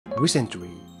Recently,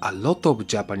 a lot of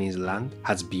Japanese land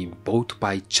has been bought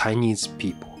by Chinese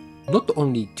people. Not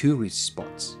only tourist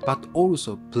spots, but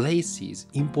also places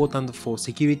important for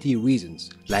security reasons,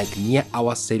 like near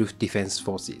our self-defense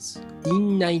forces.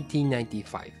 In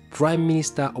 1995, Prime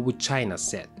Minister of China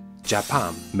said,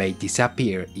 Japan may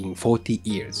disappear in 40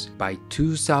 years. By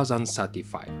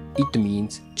 2035, it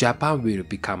means Japan will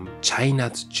become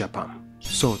China's Japan.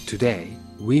 So today,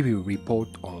 we will report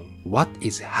on what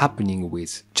is happening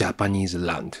with Japanese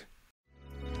land.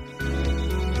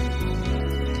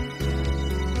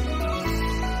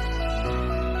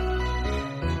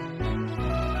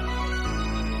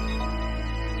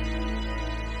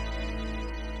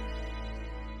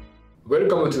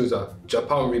 Welcome to the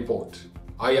Japan Report.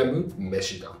 I am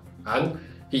Meshida, and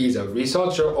he is a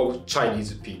researcher of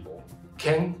Chinese people,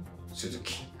 Ken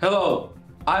Suzuki. Hello,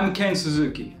 I'm Ken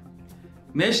Suzuki.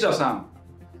 Meshida-san,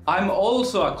 I'm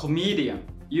also a comedian.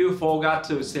 You forgot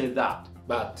to say that.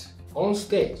 But on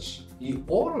stage, you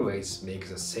always make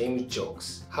the same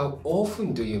jokes. How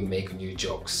often do you make new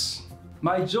jokes?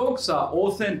 My jokes are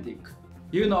authentic.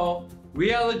 You know,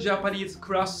 real Japanese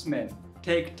craftsmen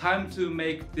take time to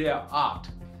make their art.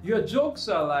 Your jokes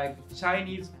are like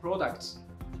Chinese products.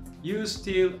 You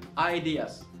steal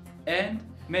ideas and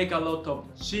make a lot of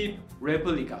cheap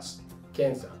replicas.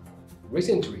 Ken-san,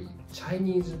 recently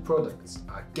Chinese products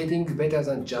are getting better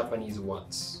than Japanese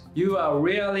ones. You are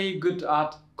really good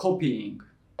at copying.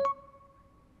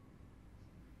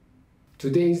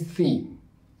 Today's theme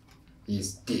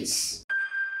is this.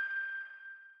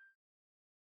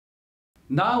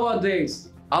 Nowadays,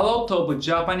 a lot of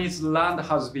Japanese land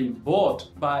has been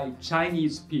bought by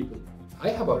Chinese people.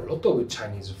 I have a lot of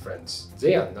Chinese friends.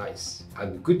 They are nice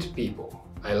and good people.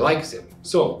 I like them,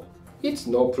 so it's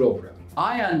no problem.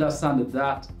 I understand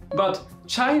that, but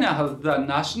China has the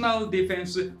National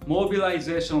Defense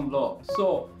Mobilization Law.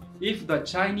 So if the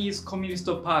Chinese Communist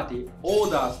Party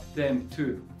orders them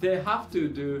to, they have to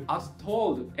do as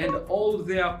told, and all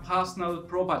their personal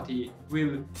property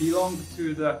will belong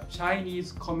to the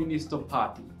Chinese Communist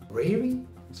Party. Really?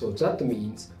 So that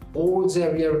means all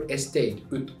the real estate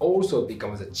would also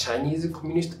become the Chinese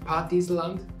Communist Party's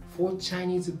land? For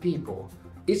Chinese people,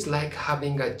 it's like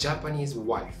having a Japanese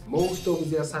wife. Most of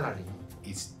their salary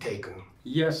is taken.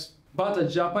 Yes, but a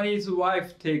Japanese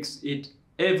wife takes it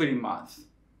every month.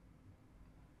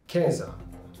 Ken-san,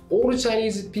 all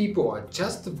Chinese people are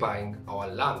just buying our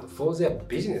land for their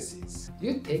businesses.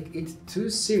 You take it too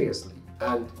seriously.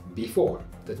 And before,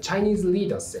 the Chinese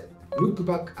leader said, look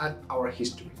back at our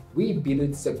history. We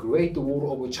built the Great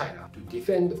Wall of China to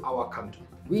defend our country.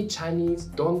 We Chinese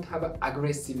don't have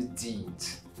aggressive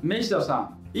genes.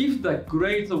 Meshida-san, if the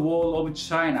Great Wall of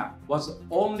China was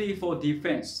only for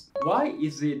defense, why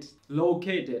is it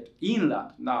located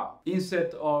inland now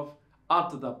instead of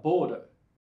at the border?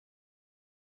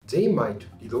 They might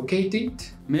relocate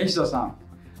it. Meshida-san,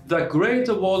 the Great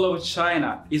Wall of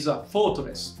China is a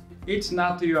fortress. It's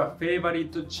not your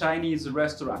favorite Chinese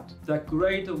restaurant, the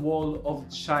Great Wall of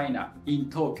China in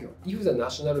Tokyo. If the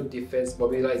National Defense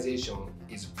Mobilization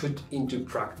is put into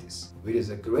practice, will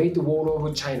the Great Wall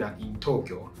of China in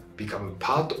Tokyo become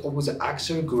part of the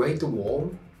actual Great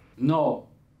Wall? No,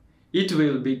 it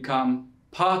will become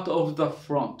part of the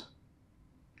front.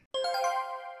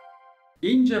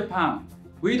 In Japan,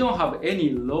 we don't have any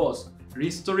laws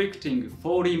restricting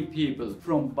foreign people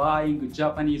from buying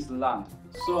Japanese land.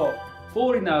 So,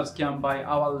 foreigners can buy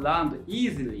our land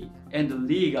easily and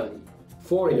legally.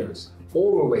 Foreigners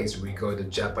always regard the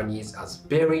Japanese as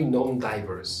very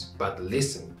non-diverse. But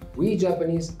listen, we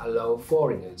Japanese allow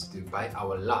foreigners to buy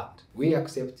our land. We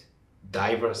accept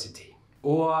diversity.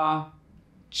 Or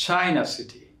China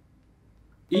City.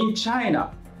 In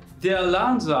China, their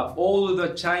lands are all the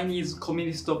Chinese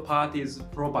Communist Party's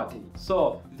property.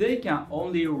 So they can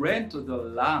only rent the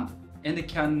land and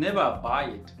can never buy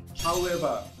it.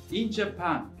 However, in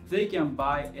Japan, they can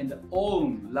buy and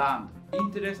own land.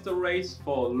 Interest rates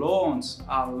for loans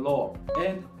are low,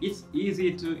 and it's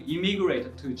easy to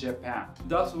immigrate to Japan.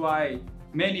 That's why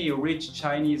many rich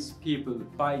Chinese people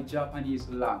buy Japanese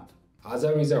land. As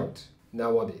a result,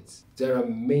 nowadays, there are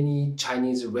many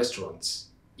Chinese restaurants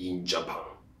in Japan.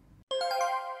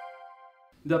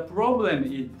 The problem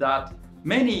is that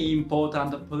many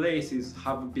important places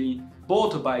have been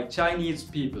bought by Chinese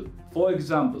people. For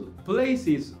example,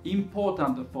 places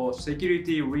important for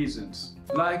security reasons,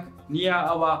 like near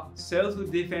our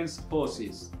self-defense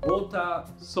forces, water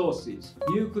sources,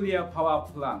 nuclear power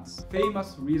plants,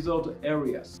 famous resort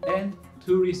areas, and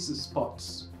tourist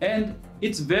spots. And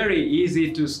it's very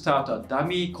easy to start a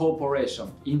dummy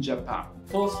corporation in Japan.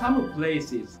 For some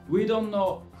places, we don't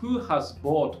know who has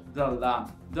bought the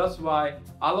land. That's why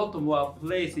a lot more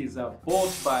places are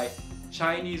bought by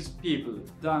Chinese people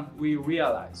than we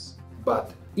realize.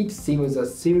 But it seems a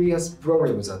serious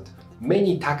problem that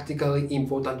many tactically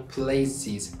important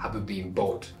places have been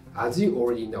bought. As you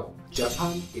already know,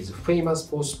 Japan is famous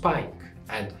for spying,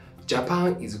 and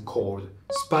Japan is called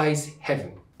Spies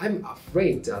Heaven. I'm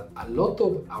afraid that a lot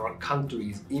of our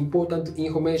country's important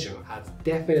information has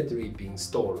definitely been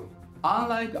stolen.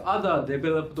 Unlike other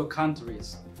developed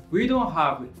countries, we don't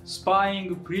have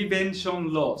spying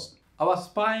prevention laws. Our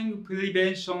spying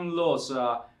prevention laws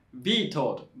are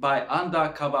vetoed by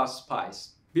undercover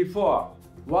spies. Before,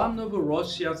 one of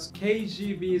Russia's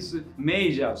KGB's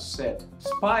majors said,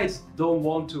 spies don't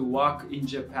want to work in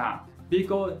Japan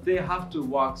because they have to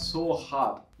work so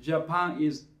hard. Japan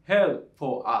is hell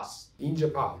for us. In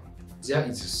Japan, there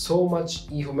is so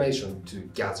much information to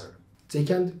gather. They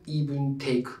can't even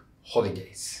take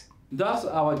holidays. That's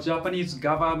our Japanese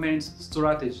government's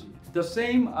strategy. The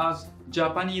same as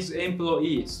Japanese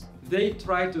employees. They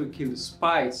try to kill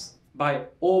spies by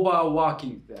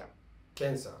overworking them.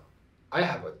 Ken-san, I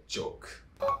have a joke.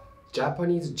 A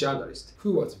Japanese journalist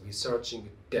who was researching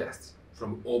death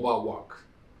from overwork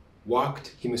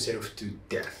worked himself to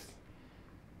death.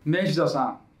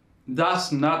 Meshida-san,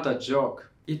 that's not a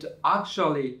joke. It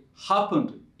actually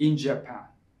happened in Japan.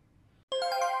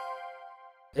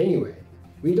 Anyway,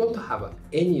 we don't have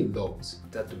any laws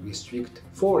that restrict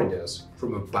foreigners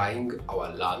from buying our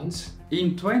lands.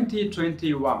 In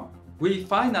 2021, we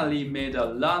finally made a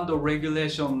land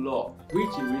regulation law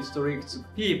which restricts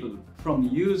people from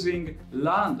using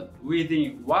land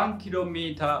within 1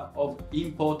 kilometer of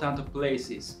important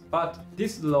places. But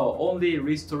this law only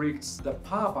restricts the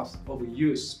purpose of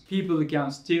use. People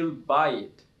can still buy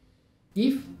it.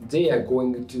 If they are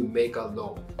going to make a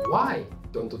law, why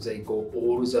don't they go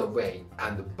all the way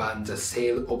and ban the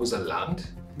sale of the land?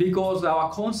 Because our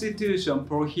constitution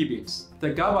prohibits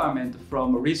the government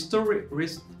from restricting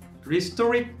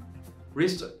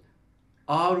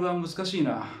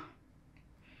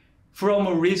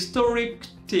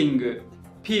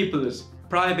people's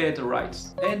private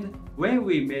rights. And when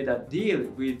we made a deal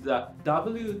with the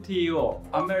WTO,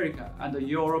 America and the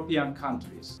European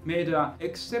countries made an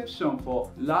exception for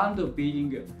land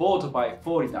being bought by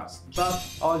foreigners. But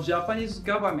our Japanese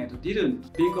government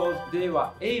didn't, because they were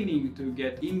aiming to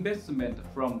get investment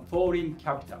from foreign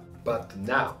capital. But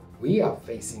now we are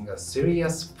facing a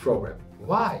serious problem.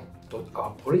 Why don't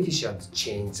our politicians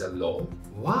change the law?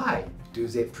 Why do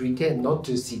they pretend not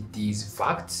to see these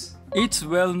facts? It's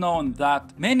well known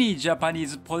that many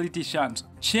Japanese politicians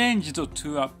changed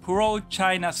to a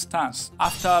pro-China stance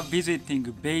after visiting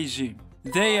Beijing.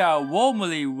 They are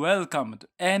warmly welcomed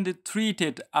and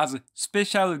treated as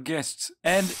special guests,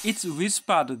 and it's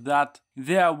whispered that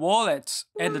their wallets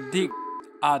and dicks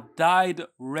are dyed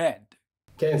red.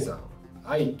 Ken-san,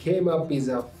 I came up with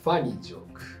a funny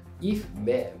joke. If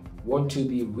men want to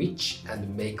be rich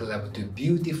and make love to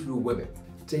beautiful women,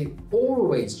 they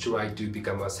always try to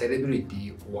become a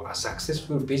celebrity or a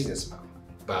successful businessman.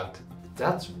 But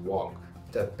that's wrong.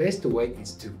 The best way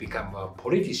is to become a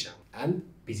politician and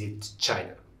visit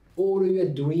China. All your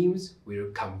dreams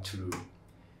will come true.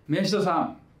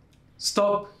 Meshida-san,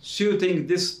 stop shooting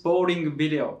this boring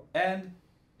video and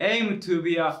aim to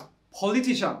be a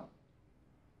politician.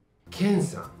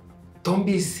 Ken-san, don't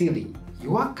be silly.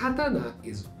 Your katana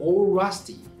is all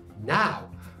rusty. Now,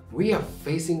 we are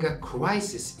facing a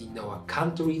crisis in our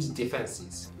country's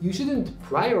defenses. You shouldn't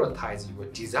prioritize your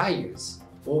desires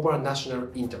over national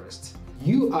interest.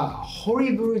 You are a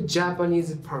horrible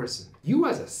Japanese person. You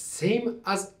are the same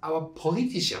as our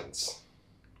politicians.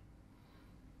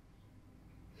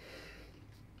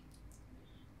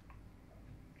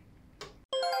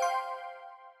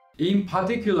 In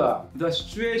particular, the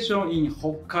situation in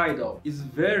Hokkaido is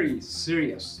very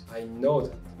serious. I know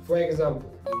that. For example,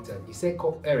 in the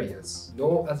Niseko areas,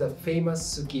 known as a famous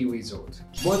ski resort,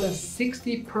 more than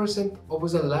 60%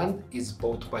 of the land is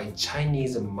bought by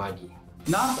Chinese money.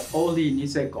 Not only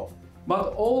Niseko,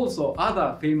 but also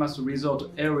other famous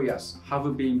resort areas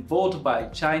have been bought by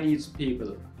Chinese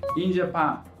people. In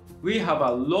Japan, we have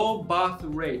a low birth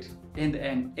rate and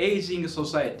an aging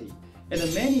society,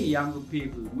 and many young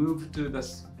people move to the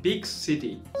big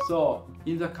city. So,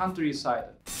 in the countryside,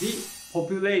 the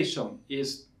population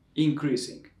is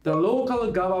increasing. The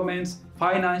local government's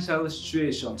financial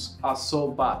situations are so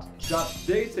bad that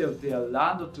they sell their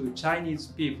land to Chinese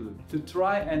people to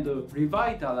try and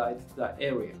revitalize the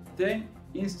area. Then,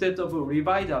 instead of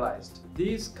revitalized,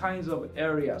 these kinds of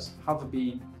areas have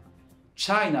been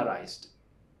Chinalized.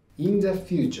 In the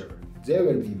future, there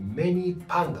will be many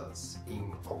pandas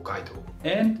in Hokkaido.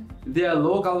 And their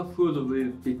local food will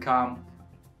become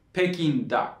Peking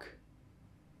duck.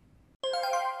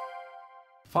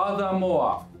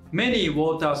 Furthermore, many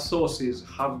water sources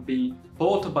have been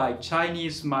bought by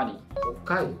Chinese money.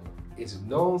 Hokkaido is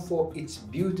known for its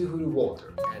beautiful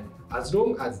water, and as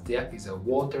long as there is a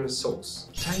water source,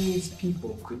 Chinese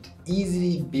people could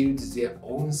easily build their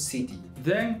own city.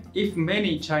 Then, if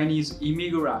many Chinese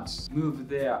immigrants move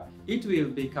there, it will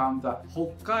become the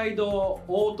Hokkaido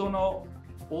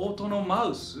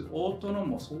autonomous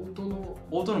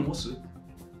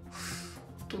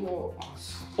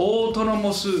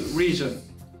region.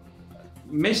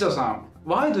 Meshida-san,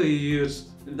 why do you use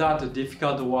that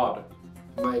difficult word?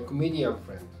 My comedian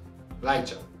friend,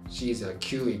 Lai-chan, she's a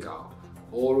QE girl,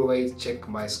 always check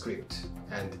my script,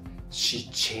 and she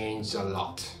changed a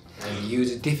lot and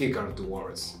used difficult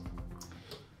words.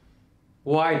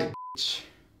 White bitch.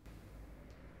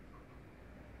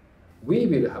 We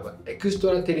will have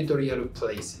extraterritorial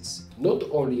places, not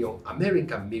only on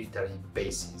American military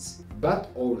bases,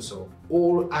 but also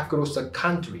all across the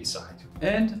countryside.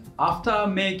 And after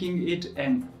making it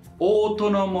an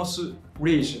autonomous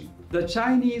region, the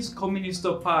Chinese Communist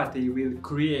Party will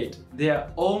create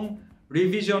their own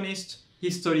revisionist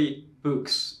history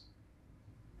books.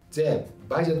 Then,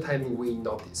 by the time we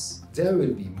notice, there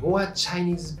will be more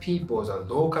Chinese people than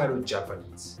local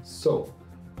Japanese. So,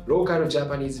 local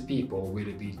Japanese people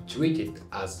will be treated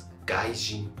as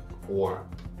gaijin or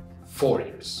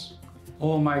foreigners.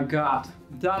 Oh my god,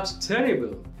 that's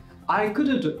terrible. I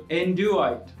couldn't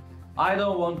endure it. I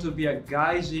don't want to be a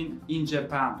gaijin in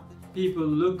Japan. People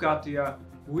look at you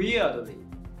weirdly.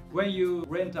 When you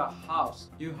rent a house,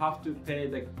 you have to pay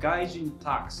the gaijin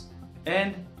tax.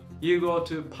 And you go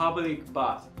to public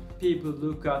bath, people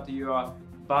look at your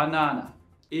banana.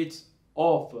 It's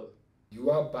awful.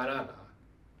 Your banana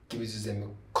gives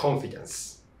them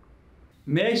confidence.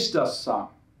 Meshida-san,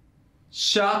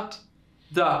 shut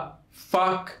the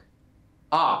fuck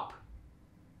up.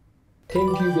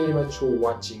 Thank you very much for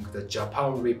watching the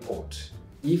Japan Report.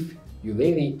 If you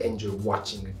really enjoy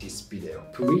watching this video,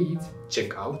 please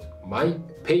check out my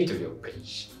Patreon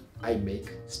page. I make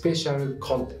special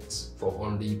contents for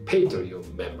only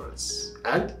Patreon members.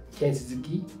 And Ken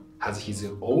Suzuki has his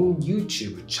own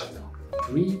YouTube channel.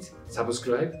 Please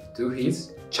subscribe to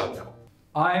his channel.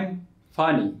 I'm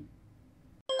funny.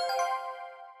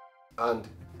 And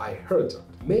I heard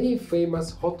that many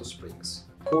famous hot springs,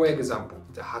 for example,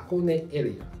 the Hakone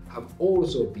area, have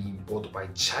also been bought by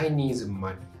Chinese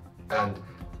money. And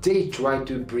they try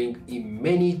to bring in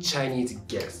many Chinese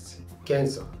guests.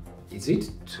 Ken-san, is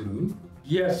it true?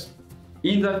 Yes.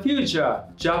 In the future,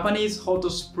 Japanese hot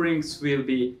springs will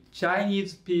be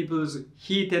Chinese people's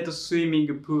heated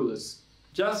swimming pools.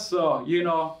 Just so you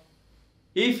know,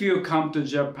 if you come to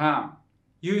Japan,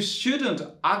 you shouldn't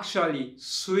actually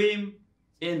swim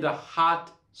in the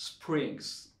hot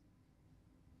springs.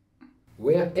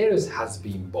 Where else has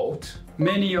been bought?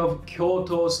 Many of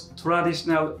Kyoto's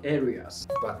traditional areas.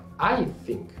 But I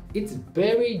think it's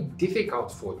very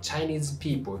difficult for Chinese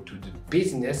people to do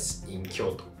business in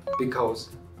Kyoto because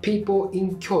people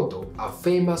in Kyoto are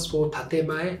famous for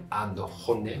tatemae and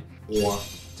hone, or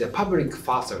the public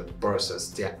facade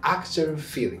versus their actual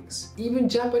feelings. Even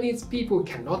Japanese people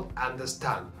cannot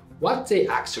understand what they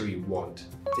actually want.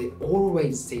 They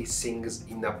always say things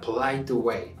in a polite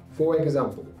way. For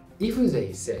example, if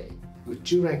they say,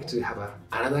 "Would you like to have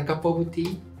another cup of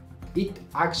tea?" it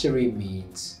actually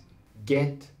means,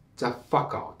 "Get the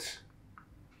fuck out."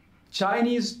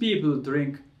 Chinese people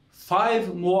drink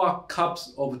 5 more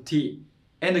cups of tea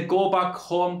and go back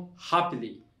home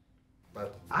happily.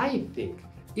 But I think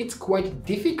it's quite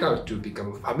difficult to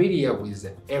become familiar with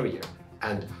the area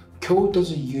and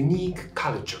Kyoto's unique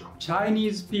culture.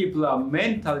 Chinese people are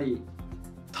mentally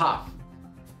tough.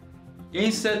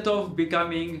 Instead of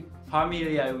becoming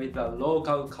familiar with the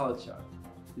local culture,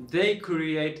 they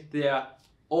create their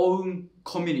own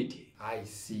community. I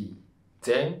see.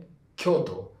 Then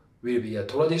Kyoto will be a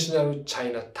traditional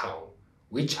Chinatown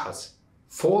which has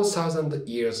 4,000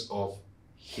 years of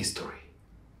history.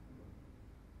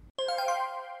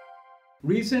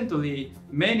 Recently,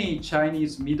 many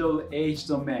Chinese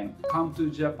middle-aged men come to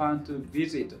Japan to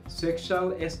visit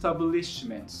sexual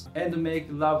establishments and make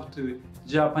love to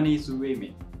Japanese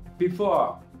women.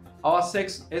 Before, our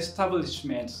sex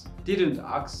establishments didn't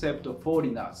accept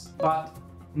foreigners, but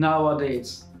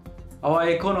nowadays, our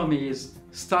economy is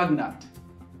stagnant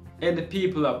and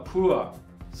people are poor,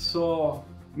 so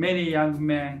many young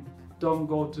men don't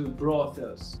go to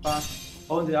brothels. But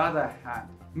on the other hand,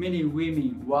 many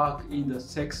women work in the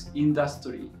sex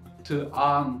industry to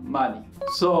earn money.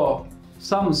 So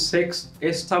some sex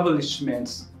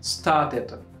establishments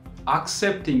started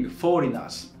accepting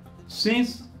foreigners.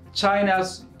 Since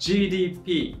China's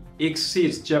GDP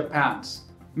exceeds Japan's,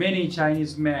 many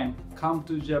Chinese men come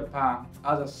to Japan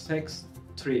as a sex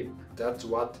trip. That's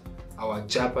what our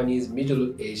Japanese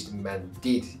middle-aged men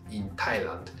did in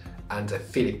Thailand and the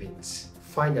Philippines.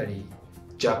 Finally,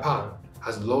 Japan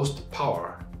has lost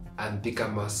power and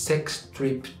become a sex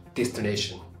trip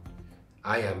destination.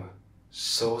 I am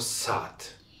so sad.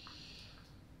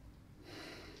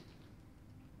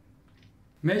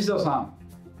 Meshida-san,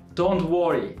 don't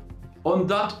worry. On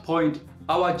that point,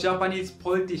 our Japanese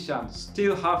politicians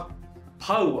still have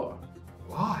power.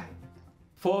 Why?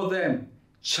 For them,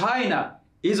 China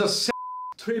is a sex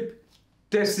trip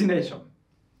destination.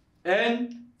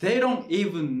 And they don't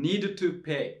even need to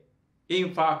pay.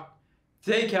 In fact,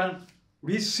 they can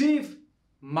receive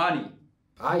money.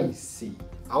 I see.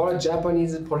 Our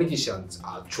Japanese politicians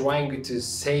are trying to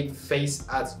save face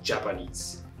as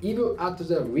Japanese, even at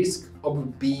the risk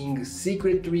of being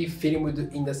secretly filmed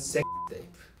in a sex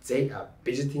tape. They are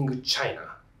visiting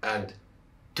China and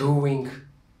doing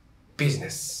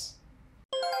business.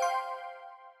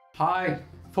 Hi,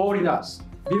 foreigners.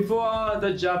 Before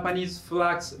the Japanese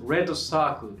flag's red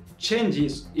circle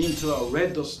changes into a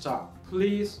red star,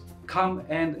 please come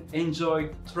and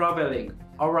enjoy traveling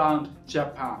around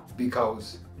Japan.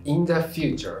 Because in the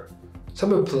future,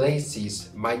 some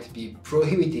places might be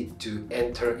prohibited to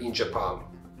enter in Japan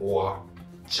or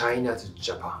China to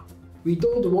Japan. We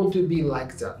don't want to be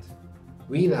like that.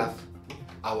 We love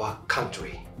our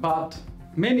country. But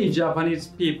many Japanese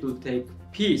people take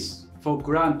peace for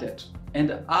granted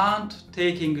and aren't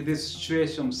taking this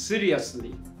situation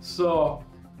seriously. So,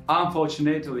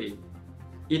 unfortunately,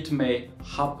 it may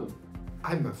happen.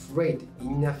 I'm afraid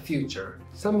in the future,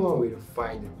 someone will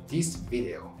find this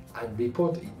video and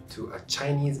report it to a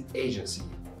Chinese agency,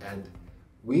 and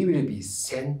we will be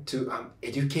sent to an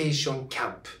education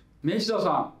camp.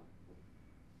 Meshida-san,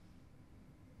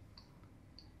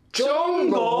 中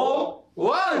国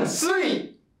万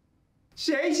岁！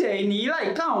谁谁你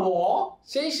来看我？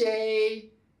谢谢。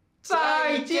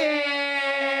再见。